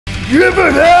Give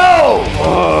it hell!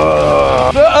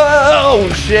 Oh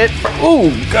shit!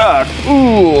 Oh god!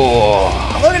 Ooh!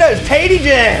 Look at those tatey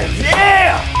jams!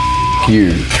 Yeah!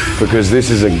 You, because this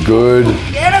is a good.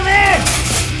 Get him in!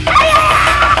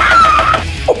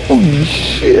 Holy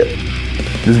shit!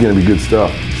 This is gonna be good stuff.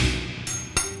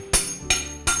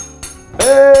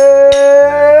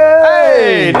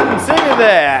 Hey! Didn't see you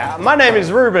there. My name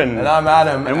is Ruben. And I'm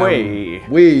Adam. And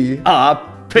we are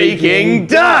are Peking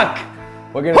Duk!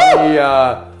 We're gonna be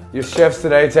your chefs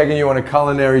today, taking you on a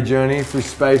culinary journey through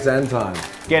space and time.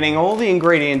 Getting all the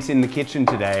ingredients in the kitchen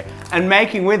today and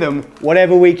making with them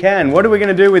whatever we can. What are we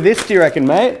gonna do with this, do you reckon,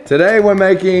 mate? Today we're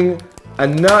making a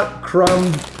nut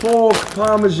crumbed pork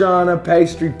parmigiana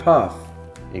pastry puff.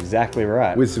 Exactly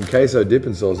right. With some queso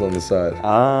dipping sauce on the side.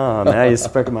 Ah, now you're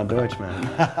speaking my Deutsch, man.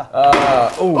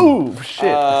 Ooh,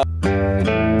 shit.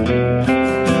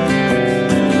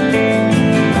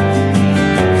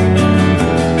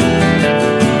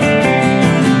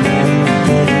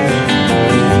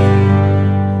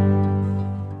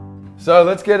 So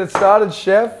let's get it started,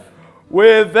 chef.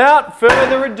 Without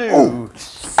further ado,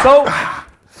 salt,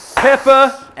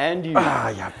 pepper, and you.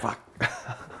 Yeah, fuck.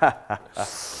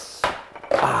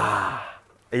 Are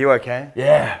you okay?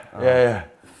 Yeah.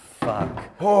 Fuck.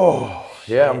 Oh,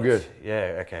 yeah, I'm good.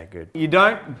 Yeah, okay, good. You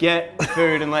don't get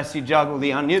food unless you juggle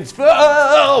the onions.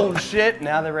 Oh, shit,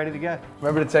 now they're ready to go.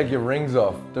 Remember to take your rings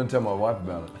off. Don't tell my wife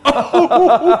about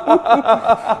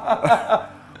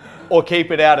it. Or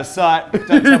keep it out of sight.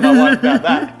 Don't tell my wife about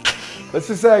that. Let's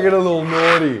just say I get a little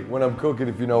naughty when I'm cooking,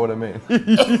 if you know what I mean.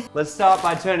 Let's start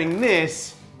by turning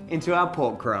this into our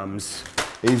pork crumbs.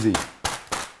 Easy.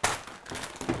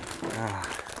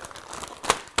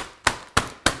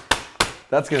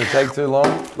 That's gonna take too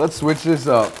long. Let's switch this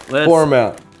up. Pour them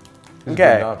out.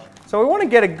 Okay, so we want to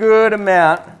get a good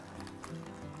amount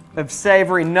of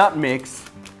savory nut mix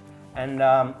and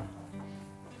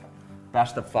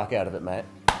bash the fuck out of it, mate.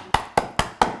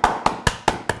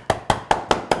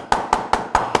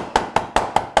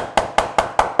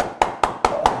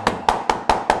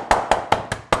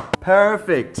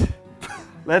 Perfect.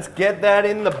 Let's get that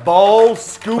in the bowl,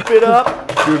 scoop it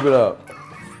up. Scoop it up.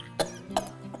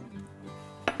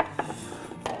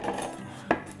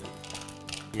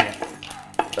 Yeah.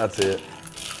 That's it.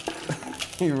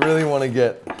 You really want to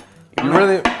get,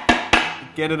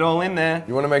 get it all in there.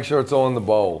 you want to make sure it's all in the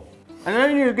bowl. And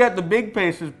then you get the big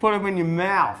pieces, put them in your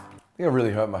mouth. I think I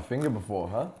really hurt my finger before,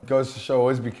 huh? Goes to show,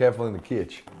 always be careful in the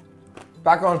kitchen.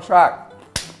 Back on track.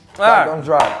 Back on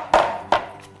track.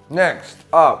 Next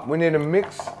up, we need to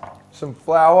mix some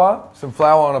flour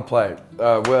on a plate.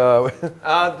 So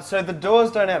the doors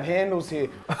don't have handles here.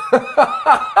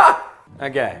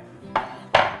 Okay.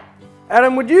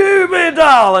 Adam, would you be a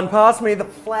doll and pass me the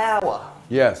flour?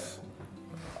 Yes.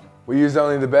 We use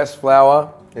only the best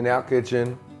flour in our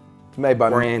kitchen. It's made by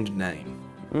brand name.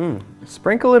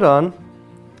 Sprinkle it on.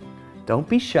 Don't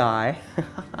be shy.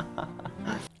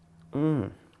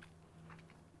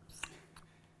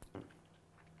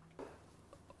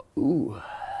 Ooh.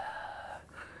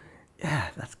 Yeah,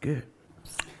 that's good.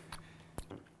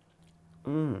 I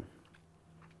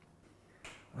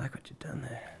like what you've done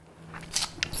there.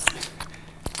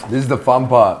 This is the fun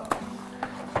part.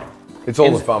 It's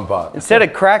all the fun part. Instead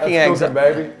of cracking eggs, cooking,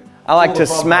 baby. I like to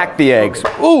smack the eggs.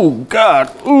 Ooh, God,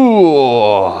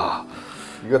 ooh.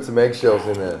 You got some eggshells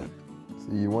in there.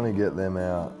 So you want to get them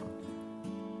out.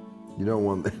 You don't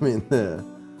want them in there.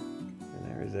 And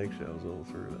there is eggshells all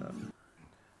through that.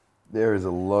 There is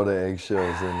a lot of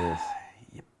eggshells in this.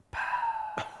 Yep.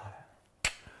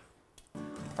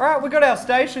 All right, we've got our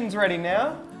stations ready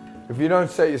now. If you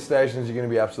don't set your stations, you're going to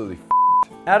be absolutely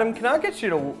Adam, can I get you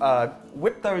to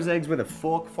whip those eggs with a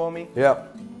fork for me?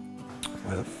 Yep.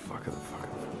 Where the fuck are the fucking...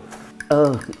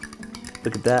 Oh,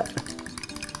 look at that.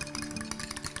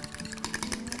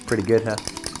 Pretty good, huh?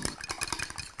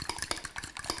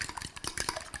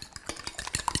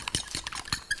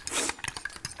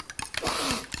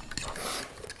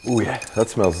 Ooh yeah, that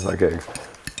smells like eggs.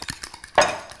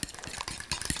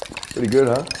 Pretty good,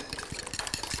 huh?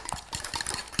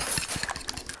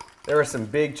 There are some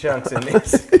big chunks in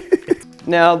this.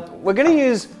 Now, we're gonna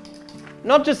use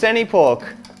not just any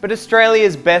pork, but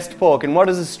Australia's best pork. And what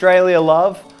does Australia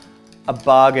love? A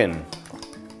bargain.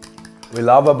 We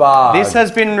love a bargain. This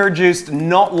has been reduced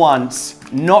not once,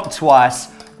 not twice,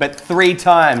 but 3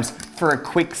 times for a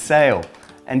quick sale.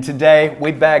 And today,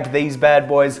 we bagged these bad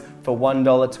boys for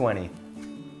 $1.20.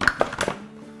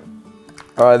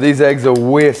 All right, these eggs are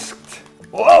whisked.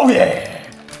 Oh yeah!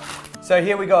 So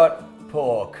here we got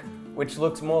pork, which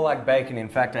looks more like bacon. In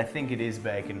fact, I think it is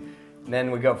bacon. And then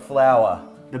we got flour,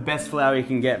 the best flour you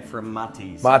can get from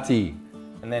Mutties. Mati.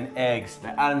 And then eggs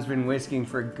that Adam's been whisking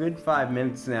for a good 5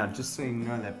 minutes now, just so you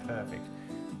know they're perfect.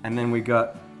 And then we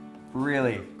got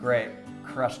really great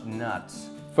crushed nuts.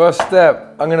 First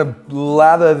step, I'm gonna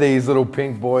lather these little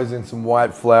pink boys in some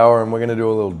white flour and we're gonna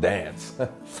do a little dance.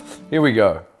 Here we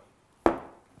go.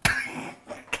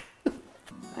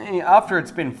 After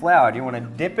it's been floured, you want to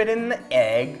dip it in the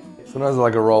egg. Sometimes I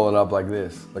like to roll it up like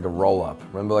this, like a roll up.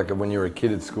 Remember like when you were a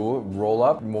kid at school, roll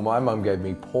up? Well, my mum gave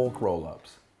me pork roll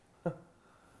ups.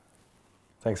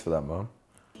 Thanks for that, Mum.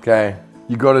 Okay,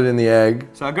 you got it in the egg.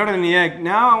 So I got it in the egg.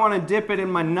 Now I want to dip it in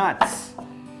my nuts.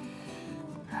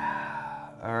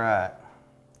 All right.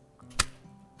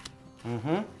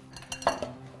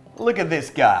 Look at this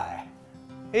guy.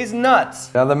 He's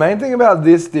nuts. Now the main thing about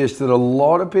this dish that a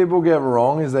lot of people get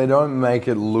wrong is they don't make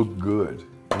it look good.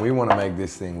 We want to make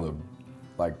this thing look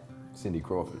like Cindy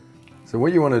Crawford. So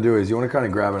what you want to do is you want to kind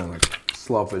of grab it and like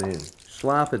slop it in.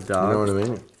 Slap it, dog. You know what I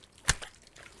mean?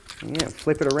 Yeah,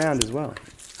 flip it around as well.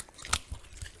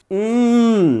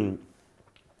 Mmm.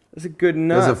 That's a good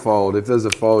nut. There's a fold. If there's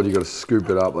a fold, you got to scoop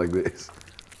it up like this.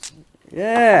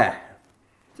 Yeah.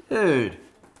 Dude.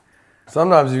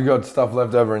 Sometimes if you've got stuff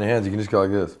left over in your hands, you can just go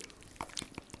like this.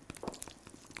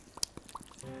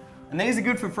 And these are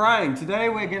good for frying. Today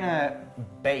we're gonna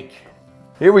bake.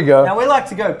 Here we go. Now we like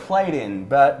to go plate in,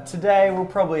 but today we'll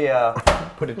probably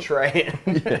put a tray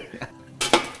in.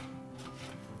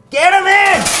 Get them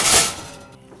in!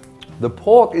 The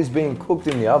pork is being cooked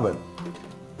in the oven.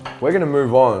 We're gonna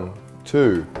move on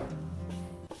to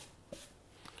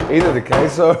either the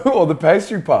queso or the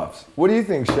pastry puffs. What do you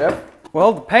think, Chef?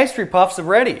 Well, the pastry puffs are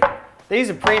ready. These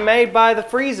are pre-made by the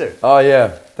freezer. Oh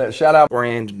yeah, shout out.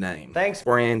 Brand name. Thanks.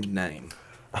 Brand name.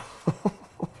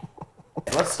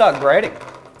 Let's start grating.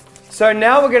 So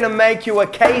now we're gonna make you a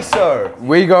queso.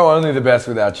 We go only the best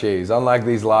with our cheese. Unlike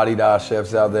these la-di-da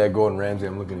chefs out there, Gordon Ramsay,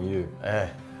 I'm looking at you.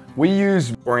 We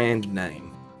use Brand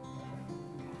name.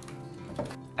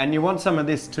 And you want some of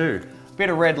this too. A bit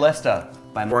of red Leicester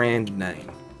by Brand name.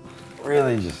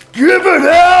 really just give it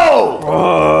hell.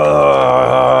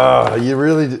 You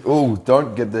really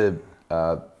don't get the.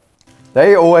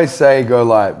 They always say go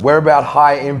light. We're about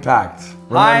high impact.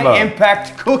 Remember, high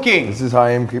impact cooking. This is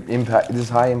high impact. This is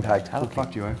high impact. How the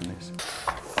fuck do you open this?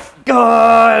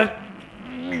 God.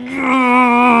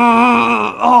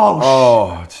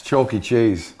 Oh, it's chalky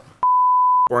cheese.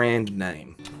 Brand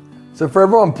name. So for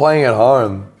everyone playing at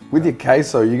home, with your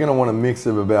queso, you're gonna want to mix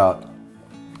of about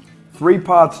 3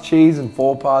 parts cheese and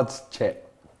 4 parts chet.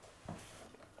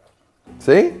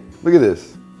 See? Look at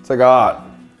this. It's like art.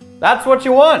 That's what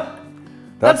you want.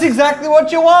 That's exactly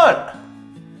what you want.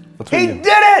 He did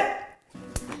it!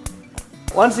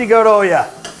 Once you got all your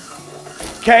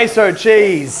queso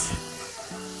cheese,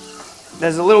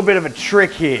 there's a little bit of a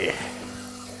trick here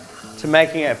to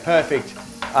making a perfect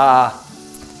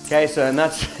queso, and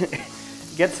that's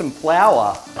get some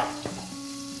flour.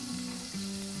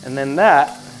 And then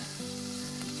that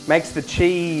makes the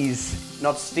cheese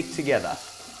not stick together.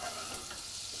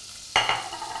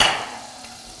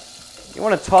 You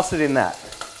want to toss it in that.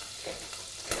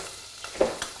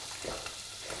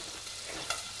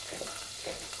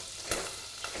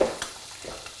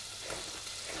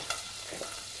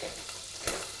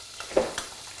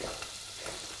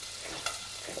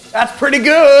 That's pretty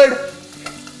good.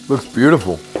 Looks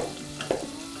beautiful.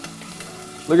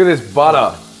 Look at this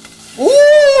butter. Ooh.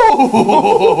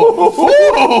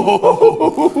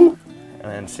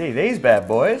 And then see these bad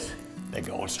boys, they're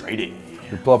going straight in.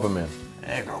 You plop them in.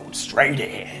 They're going straight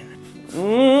in.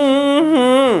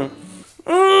 Mm-hmm.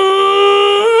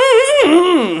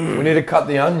 Mm-hmm. We need to cut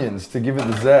the onions to give it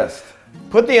the zest.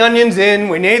 Put the onions in.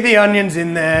 We need the onions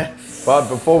in there. But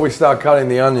before we start cutting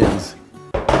the onions,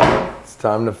 it's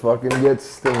time to fucking get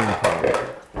steampunk.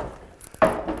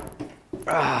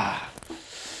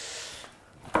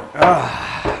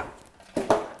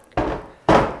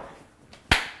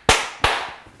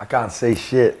 I can't see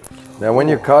shit. Now when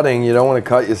you're cutting, you don't want to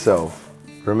cut yourself.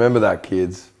 Remember that,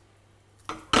 kids.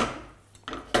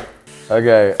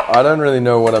 Okay, I don't really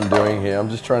know what I'm doing here. I'm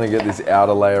just trying to get this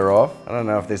outer layer off. I don't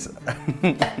know if this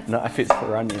knife is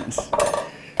for onions.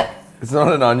 It's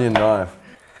not an onion knife.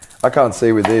 I can't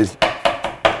see with these.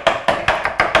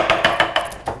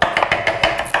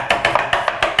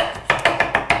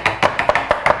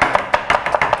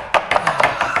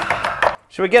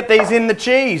 Should we get these in the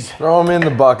cheese? Throw them in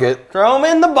the bucket. Throw them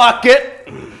in the bucket.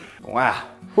 Wow.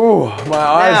 Ooh, my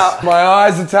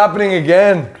eyes, it's happening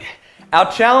again. Our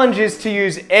challenge is to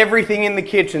use everything in the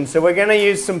kitchen. So we're gonna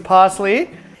use some parsley.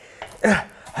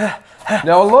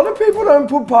 Now a lot of people don't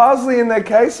put parsley in their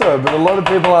queso, but a lot of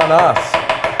people aren't us.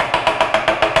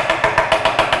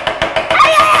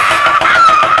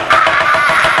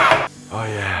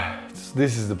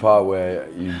 This is the part where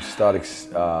you start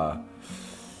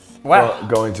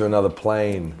going to another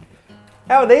plane,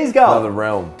 How are these going? another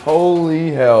realm.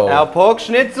 Holy hell. Our pork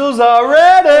schnitzels are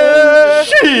ready!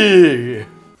 Shit.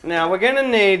 Now we're gonna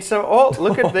need some, oh,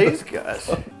 look at these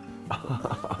guys.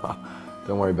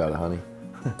 Don't worry about it, honey.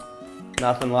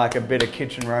 Nothing like a bit of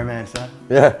kitchen romance, huh?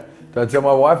 Yeah, don't tell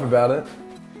my wife about it.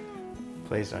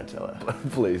 Please don't tell her.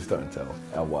 Please don't tell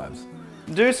our wives.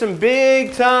 Do some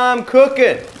big time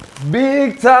cooking.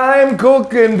 Big time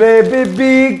cooking, baby,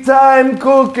 big time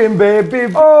cooking,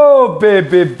 baby. Oh,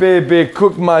 baby, baby,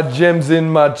 cook my gems in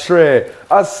my tray.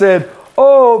 I said,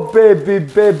 oh, baby,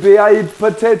 baby, I eat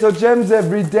potato gems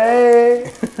every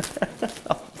day.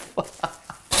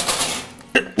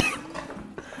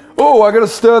 Oh, I gotta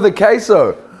stir the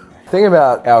queso. Thing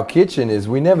about our kitchen is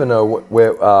we never know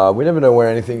where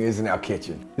anything is in our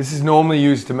kitchen. This is normally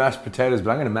used to mash potatoes, but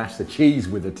I'm gonna mash the cheese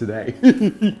with it today.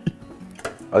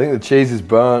 I think the cheese is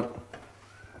burnt.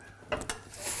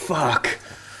 Fuck.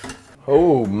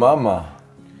 Oh, mama.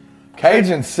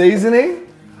 Cajun seasoning?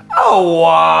 Oh,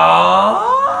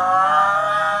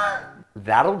 what?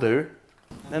 That'll do.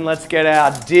 Then let's get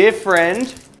our dear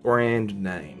friend, Brand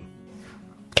name.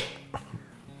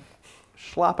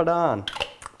 slap it on.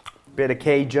 Bit of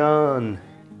Cajun.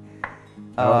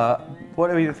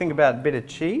 What do you think about a bit of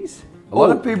cheese? A lot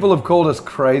of people have called us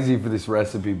crazy for this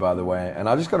recipe, by the way, and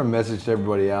I just got a message to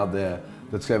everybody out there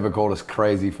that's ever called us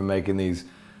crazy for making these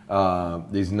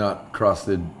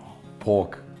nut-crusted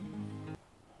pork.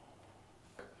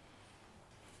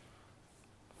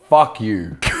 Fuck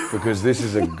you, because this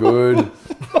is a good...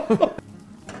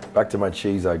 Back to my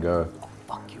cheese I go.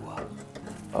 Fuck you up.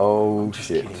 Oh, Just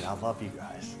shit. kidding, I love you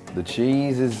guys. The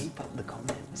cheese is... Keep up the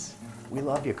comments. We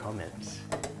love your comments.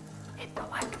 Hit the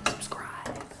like and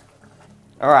subscribe.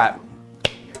 All right.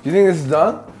 Do you think this is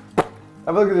done?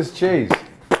 Have a look at this cheese.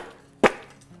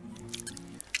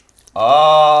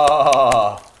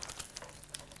 Oh.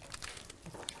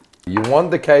 You want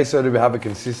the queso to have a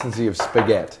consistency of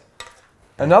spaghetti.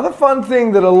 Another fun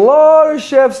thing that a lot of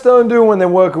chefs don't do when they're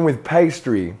working with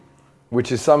pastry,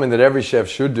 which is something that every chef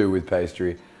should do with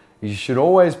pastry, you should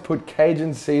always put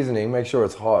Cajun seasoning, make sure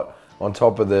it's hot, on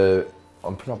top of the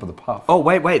puff. Oh,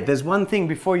 wait. There's one thing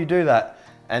before you do that,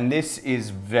 and this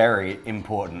is very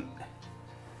important.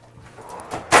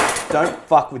 Don't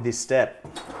fuck with this step.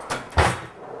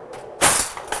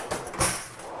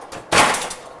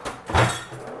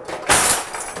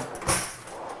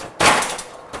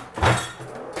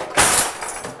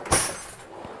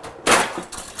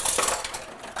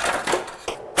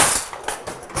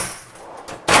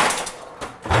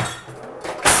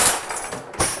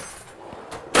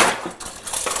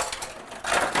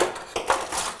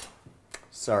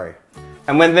 Sorry.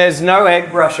 And when there's no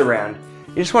egg brush around,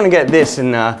 you just want to get this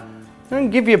and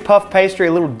give your puff pastry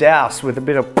a little douse with a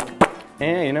bit of,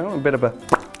 a bit of a...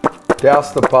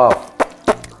 Douse the puff.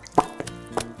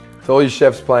 To all you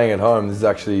chefs playing at home, this is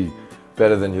actually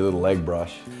better than your little egg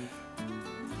brush.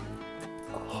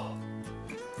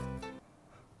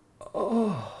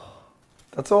 Oh.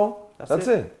 That's all? That's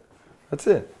it. That's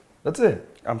it. That's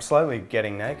it. I'm slowly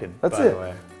getting naked, That's by it. the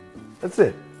way. That's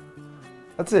it.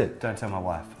 That's it. Don't tell my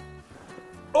wife.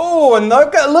 Oh, and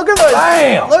look at those!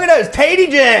 Bam! Look at those tatey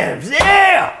jams!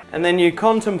 Yeah! And then you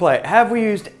contemplate, have we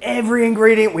used every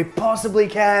ingredient we possibly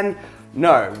can?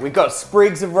 No, we got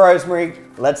sprigs of rosemary.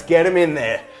 Let's get them in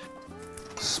there.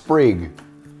 Sprig.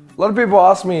 A lot of people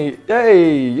ask me,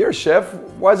 hey, you're a chef,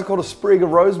 why is it called a sprig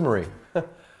of rosemary?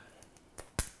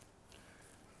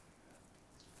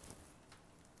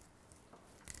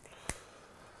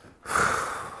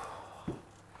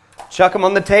 Chuck them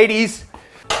on the taties.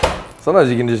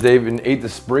 Sometimes you can just even eat the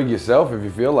sprig yourself if you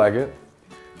feel like it.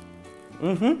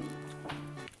 Mm-hmm.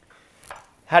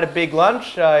 Had a big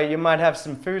lunch, you might have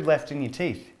some food left in your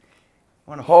teeth.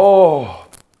 Oh,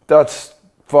 that's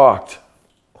fucked.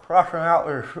 Crushing out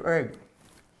this sprig.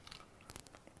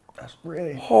 That's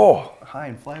really high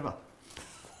in flavor.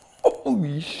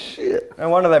 Holy shit. No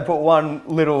wonder they put one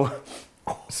little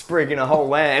sprig in a whole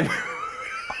lamb.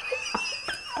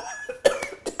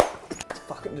 It's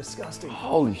fucking disgusting.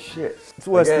 Holy shit. It's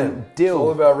worse than dill. It's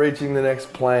all about reaching the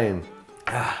next plane.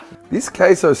 This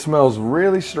queso smells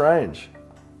really strange.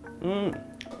 Do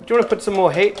you want to put some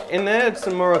more heat in there?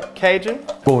 Some more Cajun?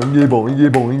 Boingy, boingy,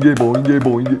 boingy, boingy,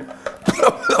 boingy.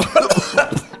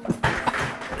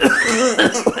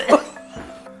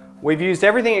 We've used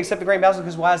everything except the green basil,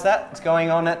 because why is that? It's going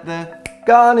on at the...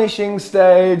 Garnishing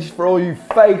stage for all you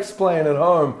fakes playing at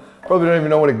home. Probably don't even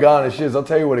know what a garnish is. I'll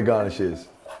tell you what a garnish is.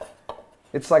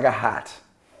 It's like a hat.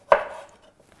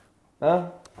 Huh?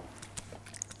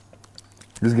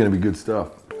 This is gonna be good stuff.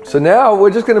 So now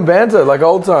we're just gonna banter like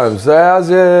old times. So how's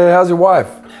your wife?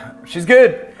 She's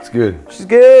good. It's good. She's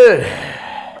good.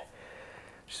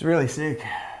 She's really sick.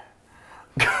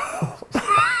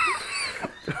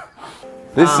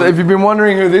 If you've been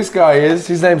wondering who this guy is,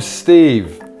 his name's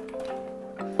Steve.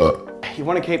 You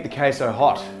want to keep the queso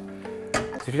hot.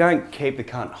 So if you don't keep the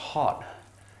cunt hot,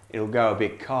 it'll go a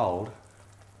bit cold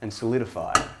and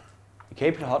solidify. You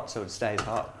keep it hot so it stays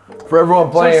hot. For everyone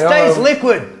So playing it stays at home,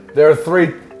 liquid. there are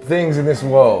 3 things in this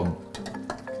world.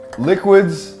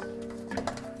 Liquids,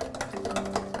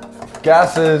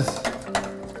 gases,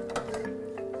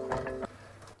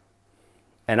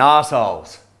 And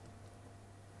arseholes.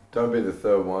 don't be the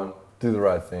third one. Do the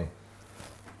right thing.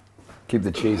 Keep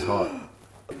the cheese hot.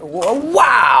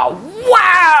 Wow!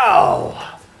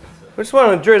 Wow! We just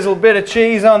want to drizzle a bit of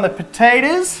cheese on the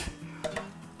potatoes.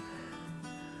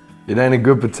 It ain't a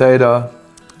good potato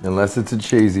unless it's a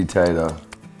cheesy tater.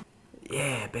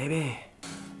 Yeah, baby.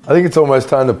 I think it's almost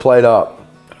time to plate up.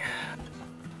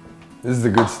 This is the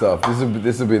good stuff. This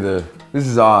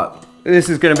is art. This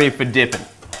is going to be for dipping.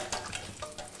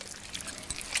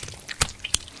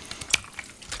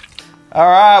 All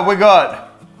right, we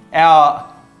got our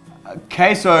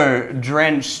queso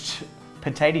drenched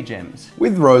potato gems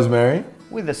With rosemary.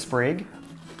 with a sprig.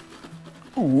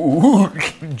 Ooh,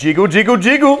 jiggle, jiggle,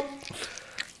 jiggle.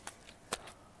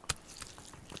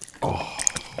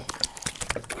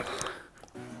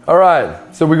 All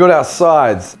right, so we got our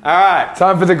sides. All right.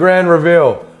 Time for the grand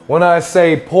reveal. When I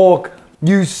say pork,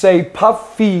 you say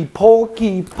puffy,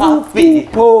 porky, puffy,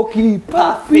 porky,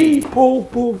 puffy,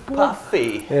 pork.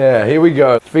 Puffy. Yeah, here we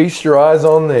go. Feast your eyes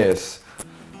on this.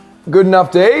 Good enough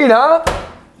to eat, huh?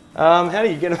 How do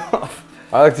you get it off?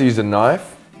 I like to use a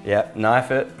knife. Yep,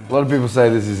 knife it. A lot of people say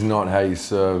this is not how you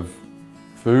serve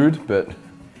food, but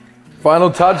final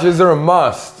touches are a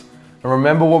must. And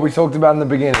remember what we talked about in the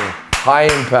beginning. High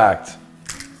impact.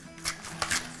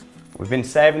 We've been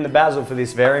saving the basil for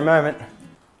this very moment.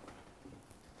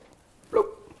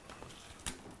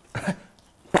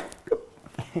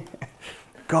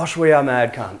 Gosh, we are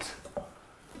mad cunts.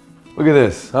 Look at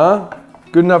this, huh?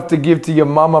 Good enough to give to your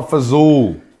mama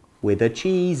Fazul. With a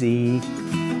cheesy.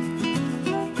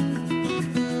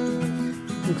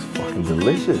 Looks fucking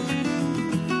delicious.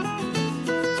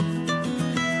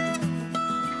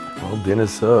 Well,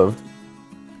 dinner's served.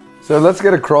 So let's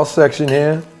get a cross section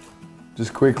here,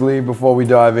 just quickly before we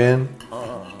dive in.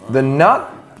 The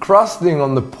nut crusting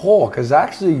on the pork is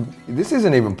actually, this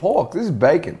isn't even pork, this is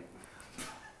bacon.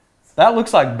 That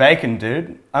looks like bacon,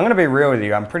 dude. I'm gonna be real with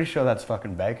you. I'm pretty sure that's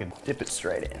fucking bacon. Dip it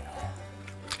straight in.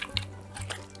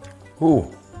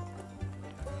 Ooh.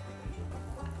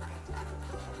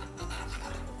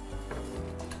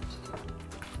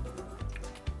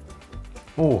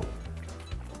 Ooh.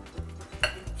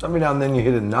 Every now and then you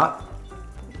hit a nut.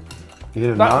 You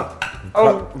hit a nut.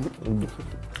 Oh.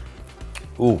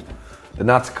 Ooh. The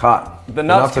nut's cut. The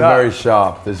nuts are cut. very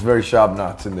sharp. There's very sharp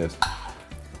nuts in this.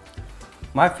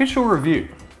 My official review.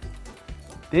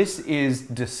 This is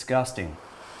disgusting.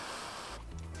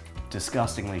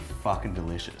 Disgustingly fucking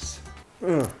delicious.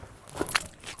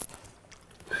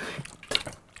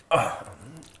 I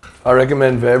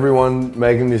recommend for everyone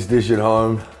making this dish at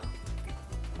home,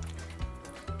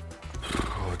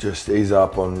 just ease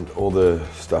up on all the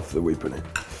stuff that we put in.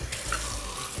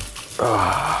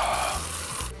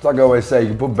 Like I always say, you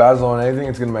can put basil on anything,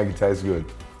 it's gonna make it taste good.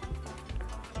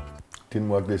 Didn't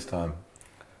work this time.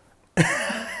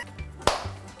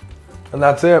 And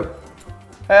that's it.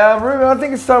 Ruben, I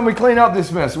think it's time we clean up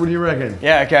this mess. What do you reckon?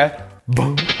 Yeah, okay.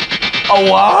 Boom. Oh,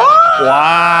 what?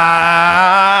 Wow!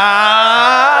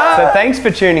 So thanks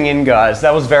for tuning in, guys.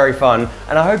 That was very fun.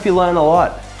 And I hope you learn a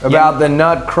lot. About the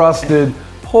nut-crusted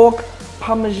pork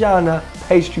parmigiana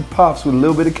pastry puffs with a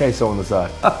little bit of queso on the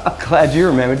side. Glad you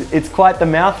remembered. It's quite the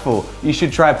mouthful. You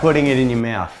should try putting it in your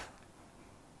mouth.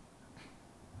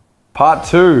 Part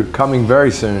 2 coming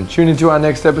very soon. Tune into our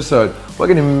next episode. We're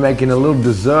going to be making a little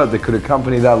dessert that could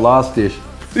accompany that last dish.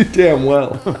 Damn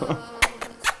well.